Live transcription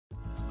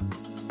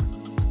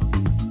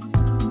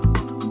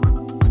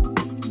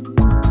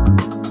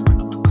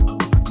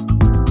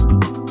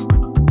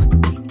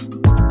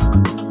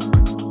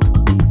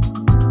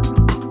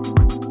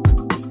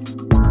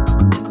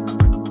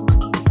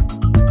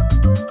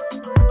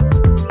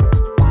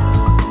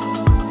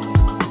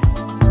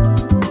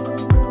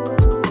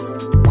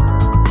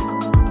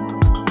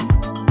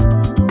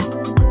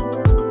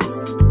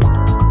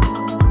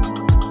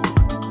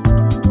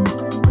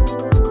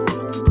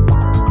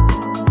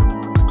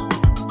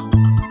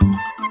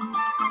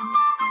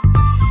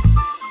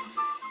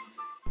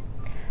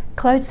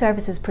Cloud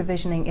services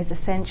provisioning is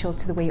essential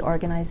to the way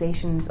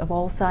organisations of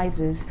all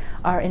sizes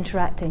are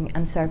interacting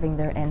and serving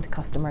their end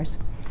customers.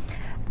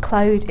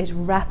 Cloud is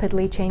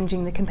rapidly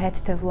changing the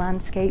competitive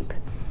landscape.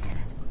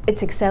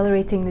 It's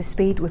accelerating the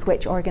speed with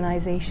which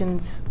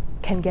organisations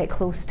can get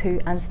close to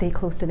and stay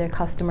close to their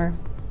customer.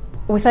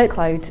 Without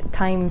cloud,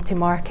 time to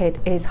market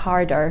is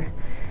harder,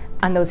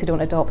 and those who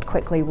don't adopt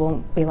quickly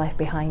won't be left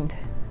behind.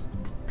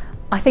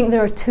 I think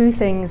there are two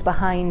things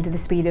behind the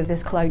speed of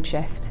this cloud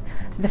shift.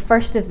 The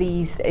first of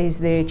these is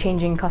the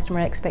changing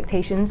customer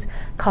expectations.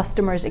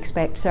 Customers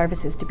expect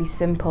services to be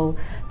simple,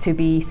 to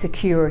be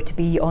secure, to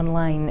be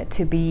online,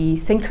 to be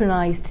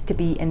synchronized, to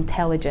be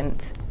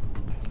intelligent.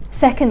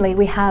 Secondly,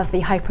 we have the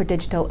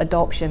hyper-digital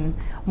adoption.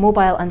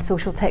 Mobile and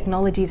social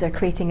technologies are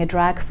creating a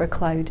drag for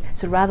cloud.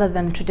 So rather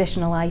than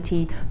traditional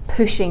IT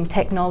pushing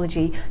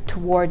technology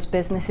towards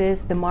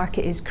businesses, the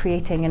market is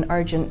creating an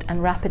urgent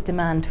and rapid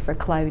demand for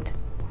cloud.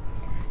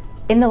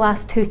 In the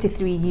last 2 to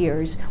 3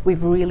 years,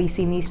 we've really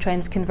seen these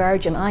trends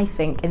converge, and I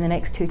think in the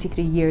next 2 to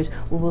 3 years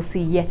we will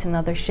see yet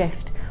another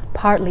shift,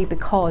 partly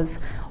because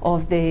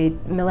of the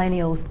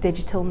millennials,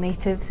 digital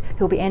natives,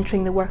 who will be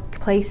entering the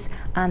workplace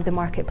and the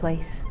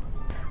marketplace.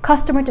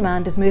 Customer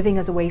demand is moving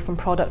us away from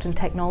product and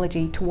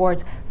technology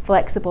towards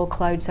flexible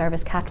cloud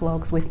service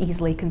catalogues with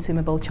easily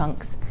consumable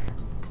chunks.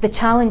 The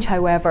challenge,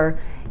 however,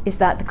 is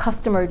that the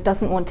customer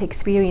doesn't want to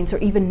experience or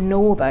even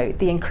know about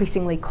the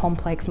increasingly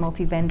complex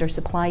multi-vendor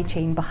supply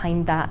chain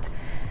behind that.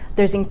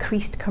 There's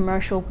increased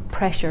commercial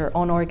pressure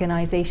on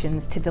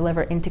organisations to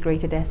deliver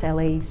integrated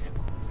SLAs.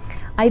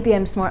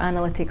 IBM Smart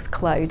Analytics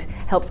Cloud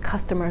helps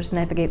customers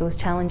navigate those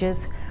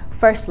challenges.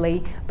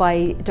 Firstly,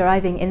 by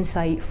deriving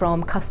insight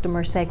from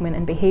customer segment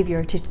and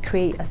behaviour to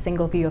create a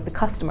single view of the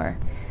customer.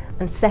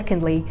 And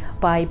secondly,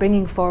 by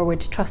bringing forward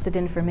trusted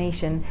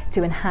information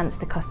to enhance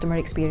the customer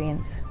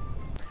experience.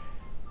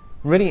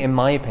 Really, in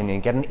my opinion,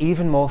 getting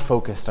even more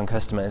focused on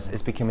customers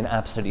is becoming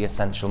absolutely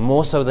essential,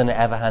 more so than it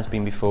ever has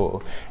been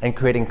before. And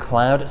creating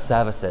cloud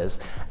services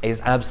is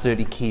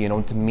absolutely key in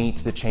order to meet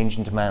the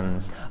changing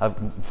demands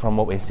from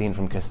what we're seeing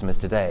from customers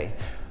today.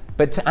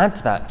 But to add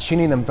to that,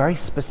 tuning them very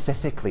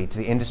specifically to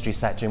the industry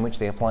sector in which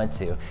they apply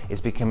to is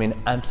becoming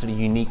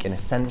absolutely unique and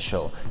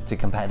essential to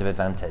competitive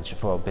advantage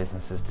for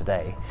businesses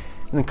today.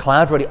 And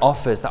cloud really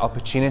offers that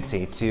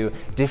opportunity to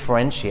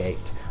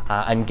differentiate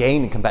and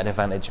gain competitive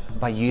advantage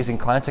by using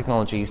cloud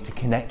technologies to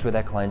connect with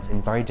their clients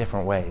in very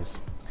different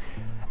ways.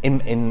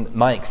 In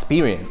my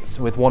experience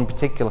with one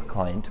particular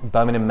client,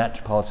 Birmingham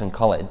Metropolitan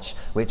College,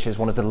 which is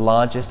one of the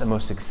largest and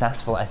most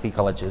successful FE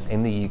colleges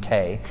in the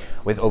UK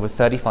with over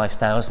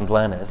 35,000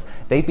 learners,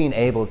 they've been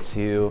able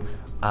to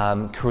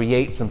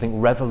create something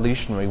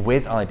revolutionary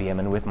with IBM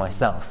and with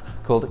myself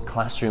called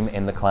Classroom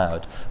in the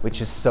Cloud,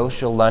 which is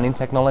social learning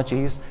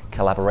technologies,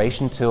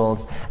 collaboration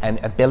tools, and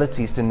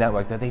abilities to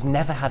network that they've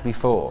never had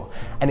before.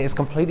 And it's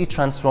completely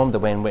transformed the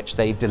way in which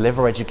they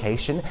deliver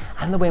education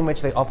and the way in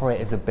which they operate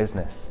as a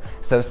business.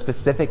 So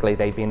specifically,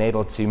 they've been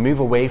able to move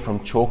away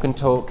from chalk and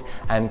talk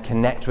and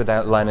connect with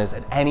their learners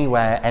at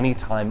anywhere,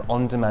 anytime,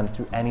 on demand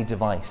through any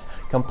device,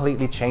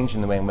 completely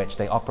changing the way in which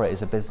they operate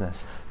as a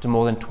business to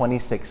more than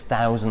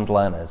 26,000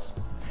 learners.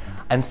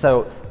 And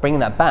so bringing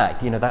that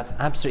back, that's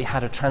absolutely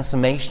had a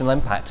transformational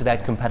impact to their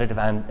competitive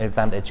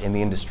advantage in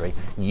the industry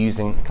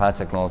using cloud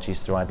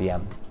technologies through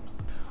IBM.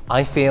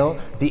 I feel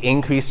the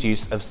increased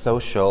use of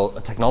social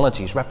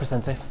technologies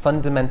represents a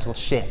fundamental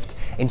shift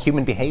in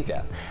human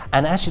behavior.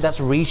 And actually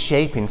that's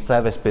reshaping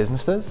service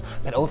businesses,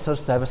 but also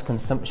service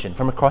consumption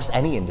from across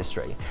any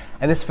industry.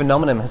 And this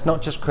phenomenon has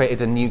not just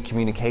created a new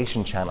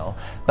communication channel,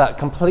 but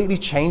completely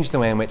changed the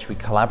way in which we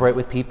collaborate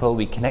with people,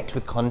 we connect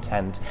with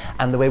content,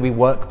 and the way we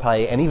work,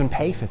 play, and even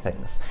pay for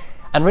things.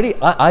 And really,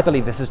 I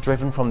believe this is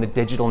driven from the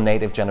digital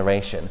native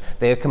generation.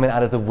 They are coming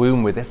out of the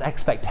womb with this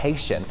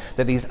expectation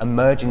that these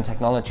emerging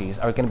technologies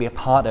are going to be a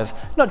part of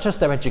not just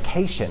their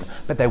education,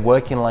 but their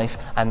working life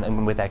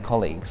and with their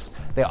colleagues.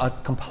 They are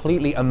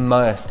completely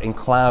immersed in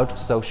cloud,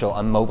 social,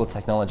 and mobile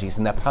technologies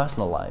in their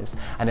personal lives,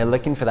 and they're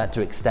looking for that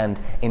to extend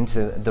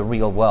into the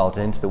real world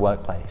and into the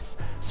workplace.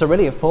 So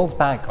really, it falls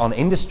back on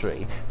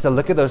industry to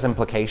look at those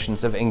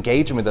implications of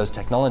engaging with those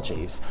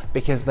technologies,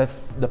 because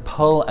the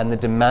pull and the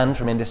demand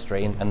from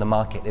industry and the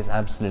market is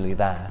absolutely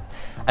there.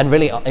 And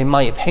really, in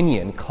my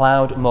opinion,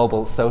 cloud,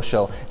 mobile,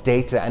 social,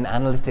 data and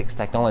analytics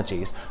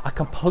technologies are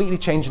completely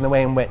changing the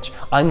way in which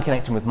I'm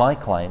connecting with my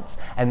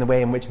clients and the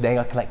way in which they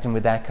are connecting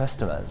with their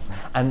customers,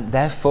 and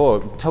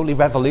therefore totally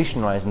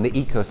revolutionizing the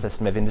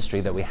ecosystem of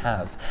industry that we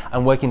have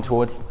and working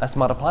towards a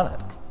smarter planet.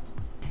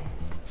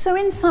 So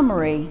in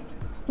summary,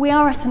 we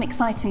are at an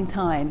exciting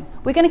time.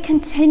 We're going to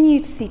continue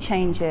to see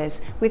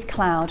changes with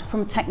cloud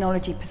from a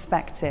technology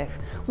perspective.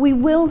 We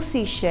will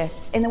see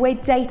shifts in the way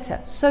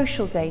data,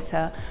 social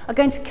data, are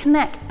going to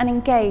connect and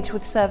engage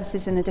with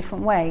services in a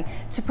different way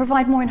to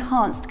provide more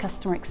enhanced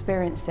customer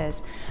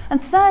experiences. And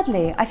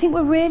thirdly, I think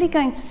we're really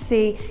going to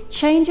see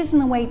changes in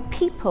the way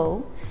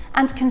people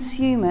and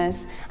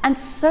consumers and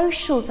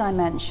social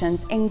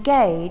dimensions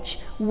engage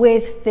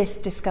with this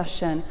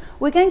discussion.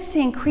 We're going to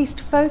see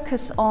increased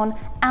focus on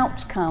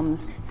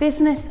outcomes,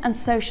 business and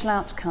social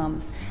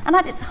outcomes. And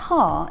at its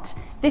heart,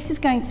 this is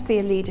going to be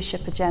a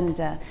leadership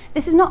agenda.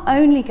 This is not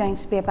only going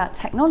to be about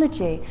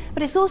technology,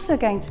 but it's also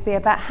going to be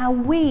about how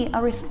we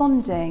are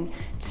responding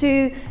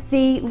to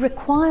the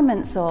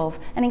requirements of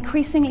an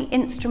increasingly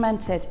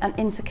instrumented and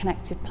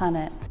interconnected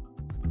planet.